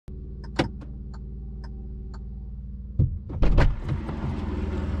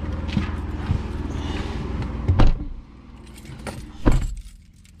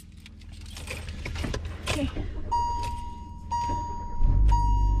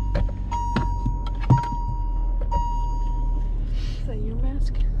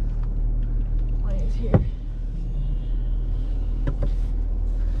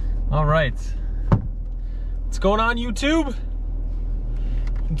All right. What's going on, YouTube?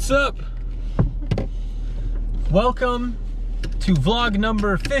 What's up? Welcome to vlog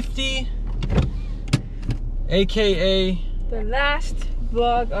number 50, aka the last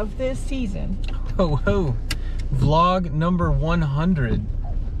vlog of this season. ho, vlog number 100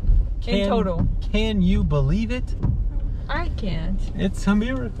 in total. Can you believe it? I can't. It's a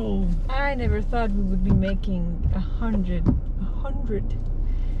miracle. I never thought we would be making 100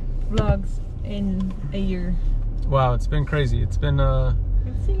 vlogs in a year. Wow, it's been crazy. It's been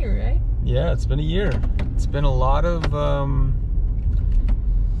It's a year, right? yeah, it's been a year. It's been a lot of vlogging,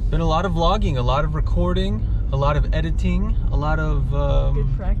 a lot of recording, a lot of editing, a lot of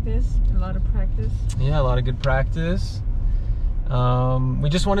good practice, a lot of practice. yeah, a lot of good practice. We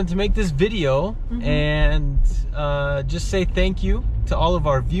just wanted to make this video and just say thank you to all of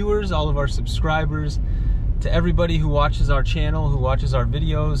our viewers, all of our subscribers, to everybody who watches our channel, who watches our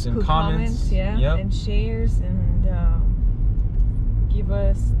videos and Who comments, yeah, Yep. and shares and give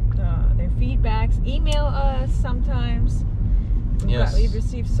us their feedbacks. Email us sometimes. We've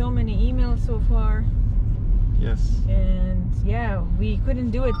received so many emails so far. Yes. And yeah, we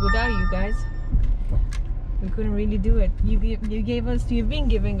couldn't do it without you guys. We couldn't really do it. You've been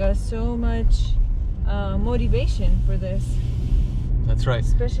giving us so much motivation for this. That's right.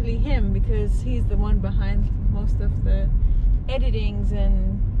 Especially him, because he's the one behind most of the editings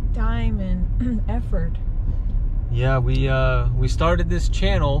and time and effort. Yeah, we started this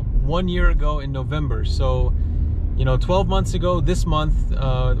channel 1 year ago in November. So, 12 months ago this month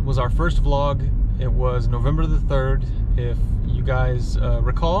was our first vlog. It was November the 3rd, if you guys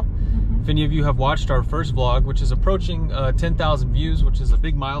recall. If any of you have watched our first vlog, which is approaching 10,000 views, which is a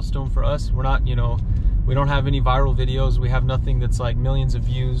big milestone for us. We're not, we don't have any viral videos. We have nothing that's like millions of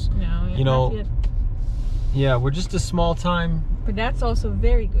views. No, not yet. Yeah, we're just a small time. But that's also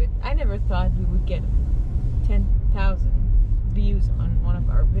very good. I never thought we would get 10,000 views on one of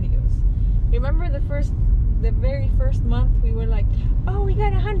our videos. Remember the very first month we were like, oh, we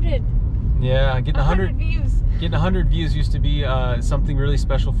got 100. Yeah, getting 100 views. Getting 100 views used to be something really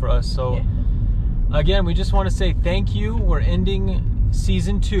special for us. So yeah. Again, we just want to say thank you. We're ending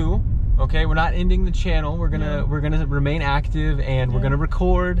season 2. Okay, we're not ending the channel. We're gonna remain active, and we're gonna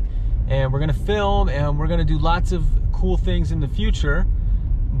record, and we're gonna film, and we're gonna do lots of cool things in the future.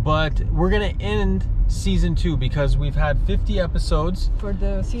 But we're gonna end season 2 because we've had 50 episodes for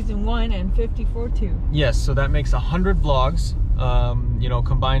the season 1 and 50 for 2. Yes, so that makes 100 vlogs.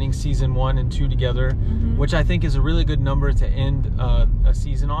 Combining season 1 and 2 together, which I think is a really good number to end a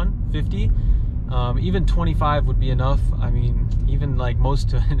season on. 50, even 25 would be enough. I mean, even like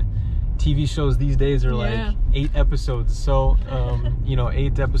most TV shows these days are like 8 episodes. So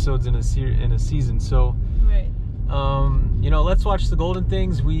 8 episodes in a season. So right. Let's watch the golden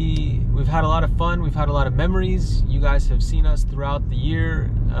things. We've had a lot of fun. We've had a lot of memories. You guys have seen us throughout the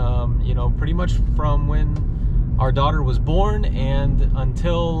year. Pretty much from when our daughter was born and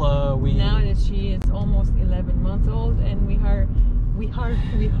until now that she is almost 11 months old, and we are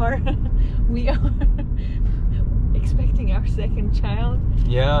expecting our second child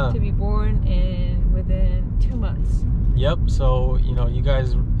to be born within 2 months. Yep. So you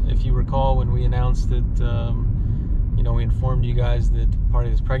guys, if you recall, when we announced that we informed you guys that Party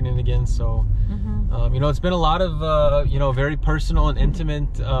is pregnant again. So it's been a lot of very personal and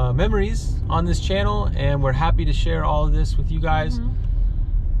intimate memories on this channel, and we're happy to share all of this with you guys.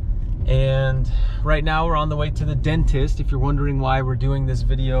 And right now we're on the way to the dentist, if you're wondering why we're doing this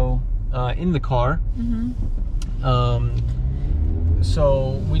video in the car.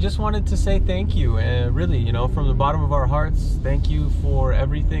 So we just wanted to say thank you, and really, from the bottom of our hearts, thank you for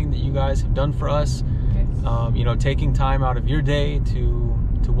everything that you guys have done for us. Taking time out of your day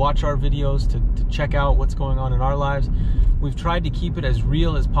to watch our videos, to check out what's going on in our lives. We've tried to keep it as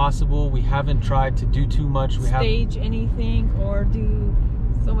real as possible. We haven't tried to do too much. We stage anything or do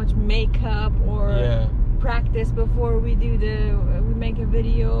so much makeup or practice before we make a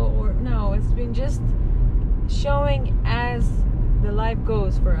video, or no, it's been just showing as the life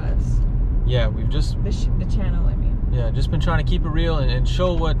goes for us. Yeah, we've just the channel, I mean. Yeah, just been trying to keep it real and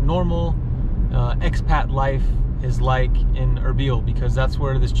show what normal expat life is like in Erbil, because that's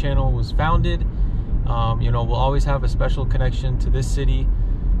where this channel was founded. We'll always have a special connection to this city,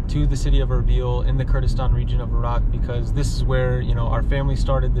 to the city of Erbil in the Kurdistan region of Iraq, because this is where our family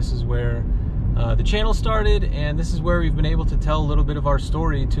started. This is where the channel started, and this is where we've been able to tell a little bit of our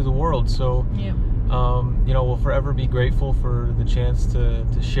story to the world. So we'll forever be grateful for the chance to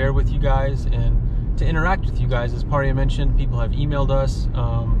share with you guys and to interact with you guys. As Parya mentioned, people have emailed us.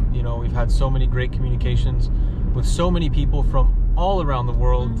 We've had so many great communications with so many people from all around the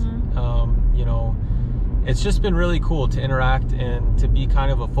world. You know, it's just been really cool to interact and to be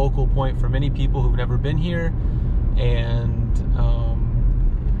kind of a focal point for many people who've never been here. And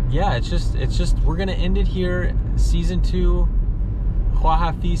yeah, it's just we're gonna end it here. Season 2,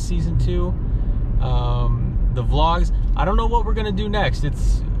 Hafiz season 2. The vlogs, I don't know what we're gonna do next.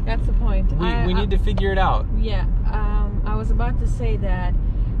 That's the point. We need to figure it out. Yeah, I was about to say that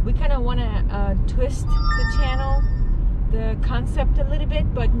we kind of want to twist the channel, the concept a little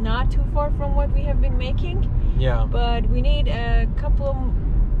bit, but not too far from what we have been making. Yeah. But we need a couple of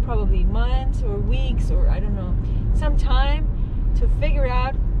probably months or weeks, or I don't know, some time to figure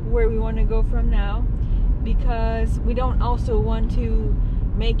out where we want to go from now, because we don't also want to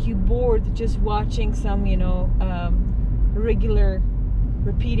make you bored just watching some, you know, regular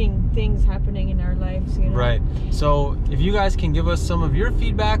repeating things happening in our lives, you know? Right. So if you guys can give us some of your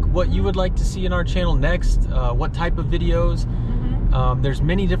feedback, what you would like to see in our channel next, what type of videos. There's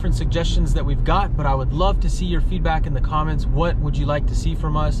many different suggestions that we've got, but I would love to see your feedback in the comments. What would you like to see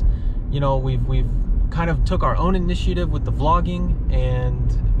from us? You know, we've kind of took our own initiative with the vlogging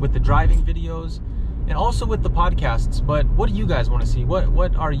and with the driving videos, and also with the podcasts. But what do you guys want to see?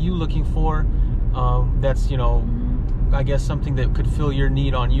 What are you looking for? That's, you know, I guess something that could fill your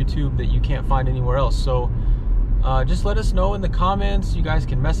need on YouTube that you can't find anywhere else. So just let us know in the comments. You guys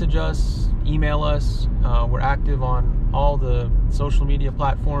can message us, email us. We're active on all the social media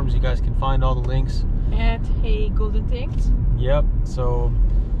platforms. You guys can find all the links at Hey Golden Things. Yep. So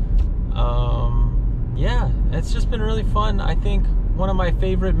yeah, it's just been really fun. I think one of my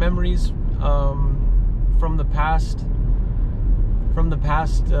favorite memories from the past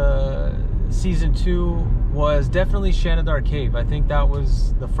season 2 was definitely Shanidar Cave. I think that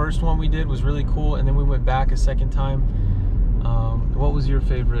was the first one we did, was really cool, and then we went back a second time. What was your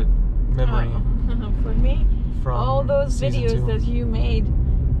favorite memory? For me, from all those videos that you made,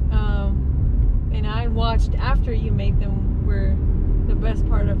 and I watched after you made them, were the best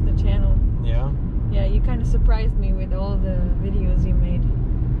part of the channel. Yeah? Yeah, you kind of surprised me with all the videos you made.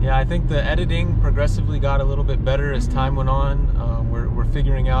 Yeah, I think the editing progressively got a little bit better as time went on. We're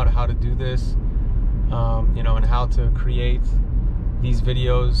figuring out how to do this, you know, and how to create these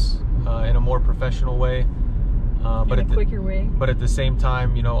videos in a more professional way. But in a quicker way. But at the same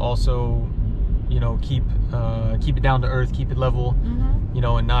time, you know, also, you know, keep it down to earth, keep it level, you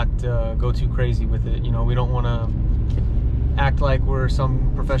know, and not go too crazy with it. You know, we don't want to act like we're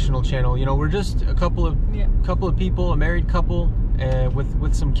some professional channel. You know, we're just a couple of people, a married couple,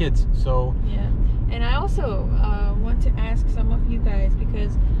 with some kids. So yeah. And I also want to ask some of you guys,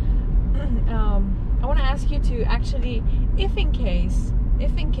 because I want to ask you to actually, if in case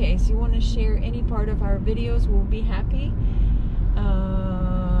you want to share any part of our videos, we'll be happy.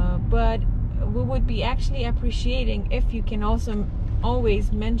 But we would be actually appreciating if you can also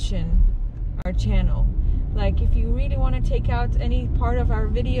always mention our channel. Like, if you really want to take out any part of our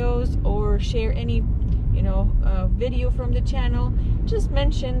videos or share any, you know, video from the channel, just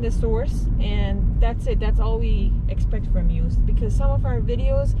mention the source, and that's it. That's all we expect from you, because some of our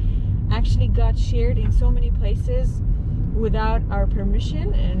videos actually got shared in so many places without our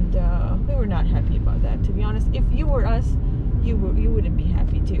permission, and we were not happy about that, to be honest. If you were us, you wouldn't be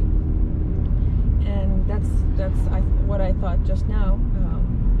happy too. And that's what I thought just now.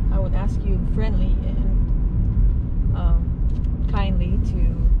 I would ask you friendly and kindly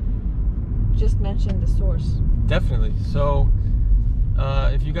to just mention the source. Definitely. So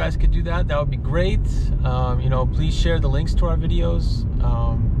if you guys could do that, that would be great. You know, please share the links to our videos.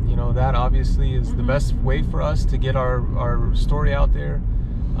 You know, that obviously is the best way for us to get our story out there,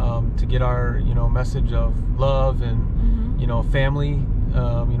 to get our, you know, message of love and, you know, family,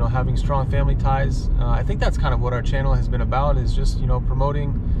 you know, having strong family ties. I think that's kind of what our channel has been about, is just, you know,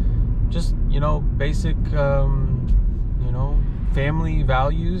 promoting just, you know, basic, you know, family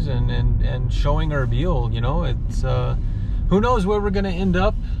values and showing Erbil. You know, it's who knows where we're gonna end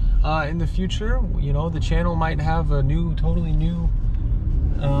up in the future. You know, the channel might have a totally new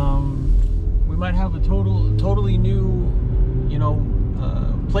we might have a totally new, you know,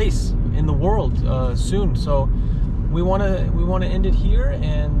 place in the world soon. So we want to end it here,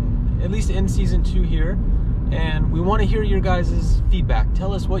 and at least end season 2 here, and we want to hear your guys' feedback.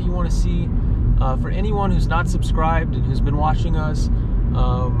 Tell us what you want to see. For anyone who's not subscribed and who's been watching us,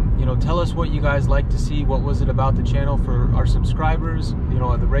 you know, tell us what you guys like to see. What was it about the channel for our subscribers? You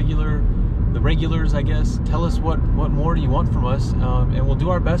know, the regulars, I guess. Tell us what more do you want from us, and we'll do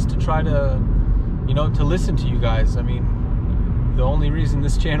our best to try to, you know, to listen to you guys. I mean, the only reason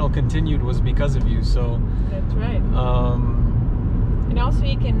this channel continued was because of you. So that's right. And also,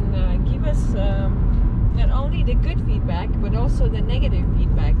 you can give us not only the good feedback, but also the negative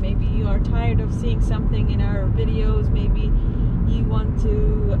feedback. Maybe you are tired of seeing something in our videos. Maybe you want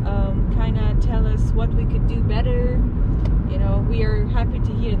to kind of tell us what we could do better. You know, we are happy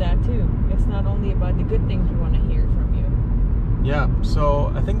to hear that too. It's not only about the good things we want to hear from you. Yeah,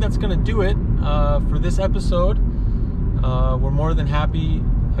 so I think that's going to do it for this episode. We're more than happy,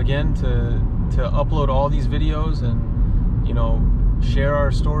 again, to upload all these videos and, you know, share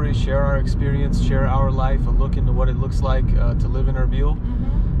our stories, share our experience, share our life, a look into what it looks like to live in Erbil.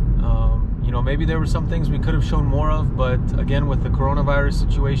 You know, maybe there were some things we could have shown more of, but again, with the coronavirus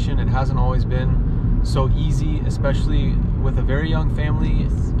situation, it hasn't always been so easy, especially with a very young family.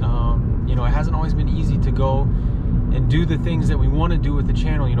 You know, it hasn't always been easy to go and do the things that we want to do with the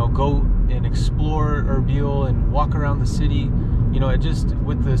channel, you know, go and explore Erbil and walk around the city. You know, it just,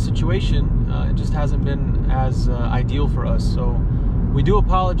 with the situation, it just hasn't been as ideal for us. So we do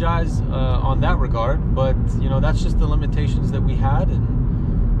apologize on that regard, but, you know, that's just the limitations that we had. And,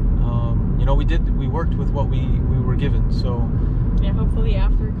 you know, we worked with what we were given. So yeah, hopefully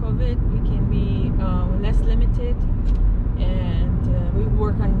after COVID, we can be less limited, and we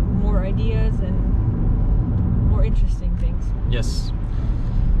work on more ideas and more interesting things. Yes.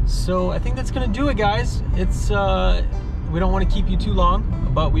 So I think that's gonna do it, guys. It's we don't want to keep you too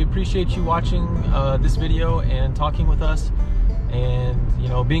long, but we appreciate you watching this video and talking with us, and, you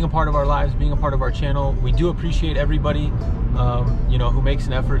know, being a part of our lives, being a part of our channel. We do appreciate everybody, you know, who makes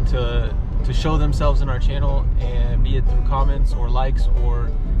an effort to show themselves in our channel, and be it through comments or likes or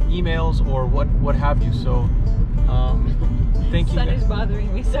emails or what have you. So thank you. Sun is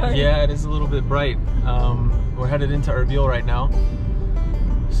bothering me, sorry. Yeah, it is a little bit bright. We're headed into Erbil right now,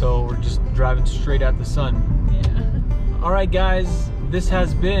 so we're just driving straight at the sun. Yeah. All right, guys, this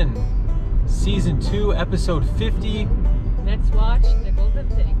has been season 2, episode 50. Let's watch the golden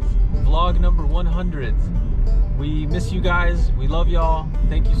things. Vlog number 100. We miss you guys. We love y'all.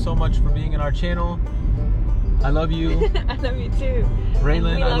 Thank you so much for being in our channel. I love you. I love you too.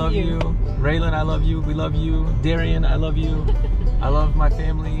 Raylan, I love you. Raylan, I love you. We love you. Darian, I love you. I love my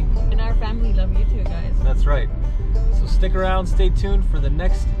family. And our family love you too, guys. That's right. So stick around, stay tuned for the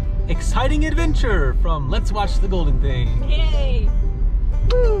next exciting adventure from Let's Watch the Golden Thing. Yay!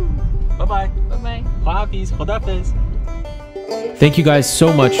 Woo! Bye-bye. Bye-bye. Hafiz, Khodafez. Thank you guys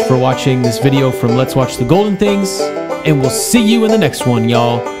so much for watching this video from Let's Watch the Golden Things, and we'll see you in the next one,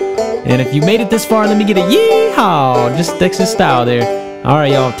 y'all. And if you made it this far, let me get a yeehaw, just Texas style there. All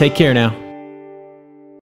right, y'all, take care now.